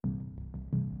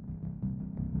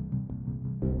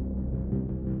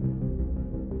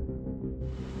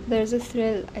There's a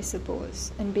thrill, I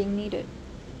suppose, in being needed.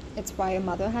 It's why your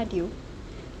mother had you.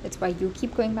 It's why you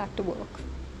keep going back to work.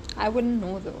 I wouldn't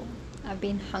know though. I've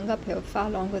been hung up here far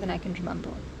longer than I can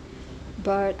remember.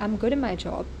 But I'm good at my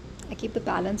job. I keep the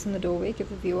balance in the doorway, give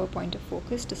the viewer a point of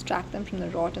focus, distract them from the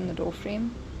rot in the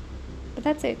doorframe. But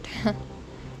that's it.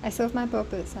 I serve my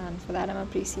purpose, and for that I'm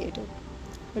appreciated.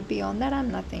 But beyond that,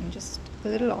 I'm nothing, just a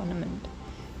little ornament.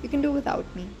 You can do without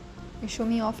me. You show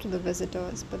me off to the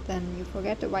visitors, but then you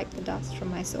forget to wipe the dust from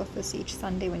my surface each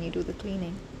Sunday when you do the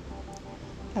cleaning.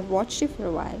 I've watched you for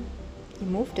a while. You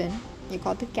moved in, you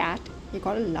got the cat, you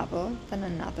got a lover, then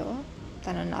another,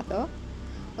 then another.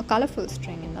 A colorful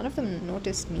string, and none of them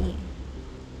noticed me.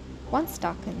 One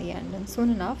stuck in the end, and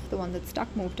soon enough, the one that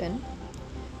stuck moved in.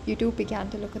 You two began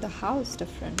to look at the house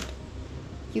different.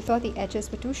 You thought the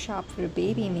edges were too sharp for a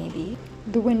baby, maybe.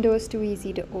 The window was too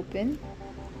easy to open.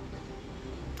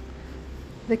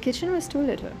 The kitchen was too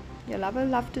little. Your lover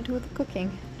loved to do the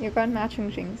cooking. You got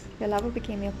matching rings. Your lover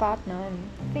became your partner,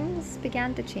 and things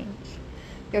began to change.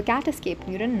 Your cat escaped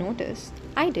and you didn't notice.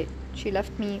 I did. She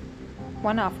left me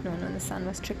one afternoon when the sun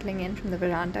was trickling in from the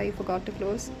veranda you forgot to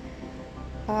close.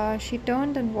 She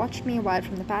turned and watched me a while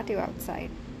from the patio outside.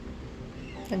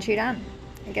 Then she ran.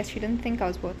 I guess she didn't think I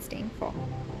was worth staying for.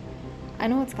 I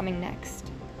know what's coming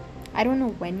next. I don't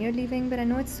know when you're leaving, but I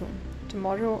know it's soon.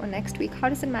 Tomorrow or next week, how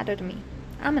does it matter to me?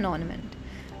 I'm an ornament,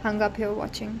 hung up here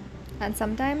watching. And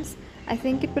sometimes I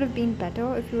think it would have been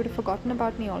better if you would have forgotten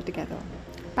about me altogether.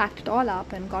 Packed it all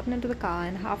up and gotten into the car,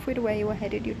 and halfway to where you were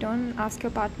headed, you turn and ask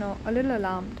your partner, a little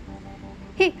alarmed,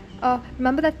 "Hey,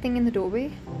 remember that thing in the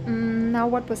doorway? Now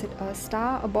what was it? A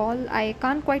star? A ball? I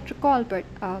can't quite recall, but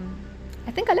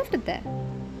I think I left it there."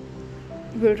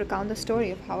 You will recount the story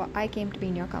of how I came to be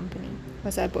in your company.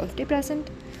 Was I a birthday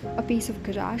present? A piece of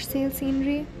garage sale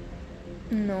scenery?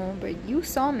 No, but you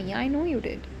saw me. I know you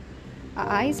did. Our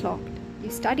eyes locked. You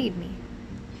studied me.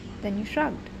 Then you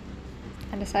shrugged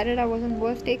and decided I wasn't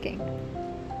worth taking.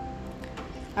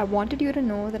 I wanted you to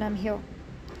know that I'm here.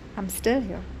 I'm still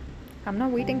here. I'm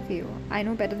not waiting for you. I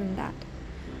know better than that.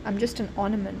 I'm just an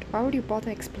ornament. Why would you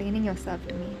bother explaining yourself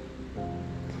to me?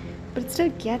 But it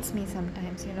still gets me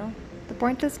sometimes, you know. The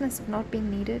pointlessness of not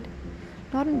being needed.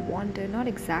 Not unwanted, not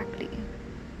exactly.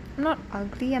 I'm not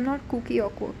ugly, I'm not kooky or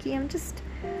quirky. I'm just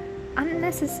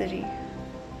unnecessary.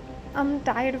 I'm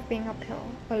tired of being up here,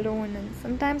 alone, and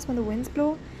sometimes when the winds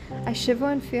blow, I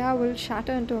shiver and fear I will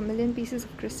shatter into a million pieces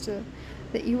of crystal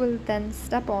that you will then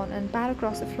step on and pat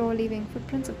across the floor, leaving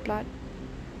footprints of blood.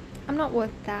 I'm not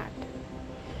worth that.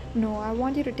 No, I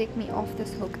want you to take me off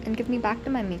this hook and give me back to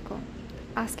my maker.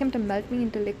 Ask him to melt me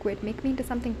into liquid, make me into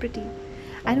something pretty.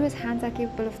 I know his hands are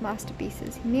capable of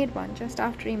masterpieces. He made one just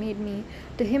after he made me.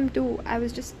 To him, too, I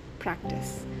was just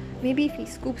practice. Maybe if he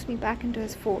scoops me back into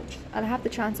his forge, I'll have the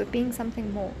chance of being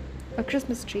something more. A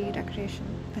Christmas tree decoration,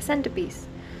 a centerpiece,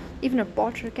 even a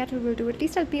pot or a kettle will do. At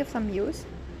least I'll be of some use.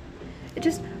 It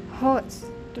just hurts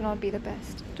to not be the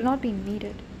best, to not be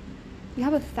needed. You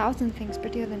have 1,000 things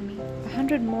prettier than me,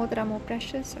 100 more that are more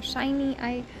precious or shiny.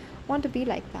 I want to be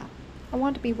like that. I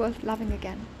want to be worth loving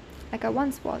again, like I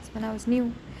once was when I was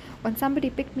new, when somebody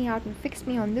picked me out and fixed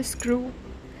me on this screw,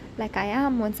 like I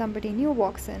am when somebody new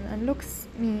walks in and looks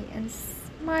at me and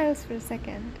smiles for a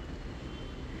second,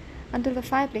 until the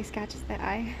fireplace catches their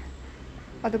eye,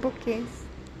 or the bookcase,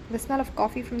 the smell of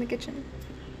coffee from the kitchen.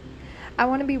 I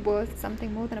want to be worth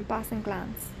something more than a passing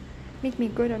glance. Make me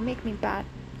good or make me bad.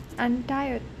 I'm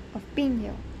tired of being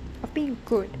here, of being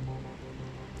good,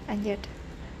 and yet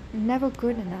never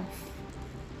good enough.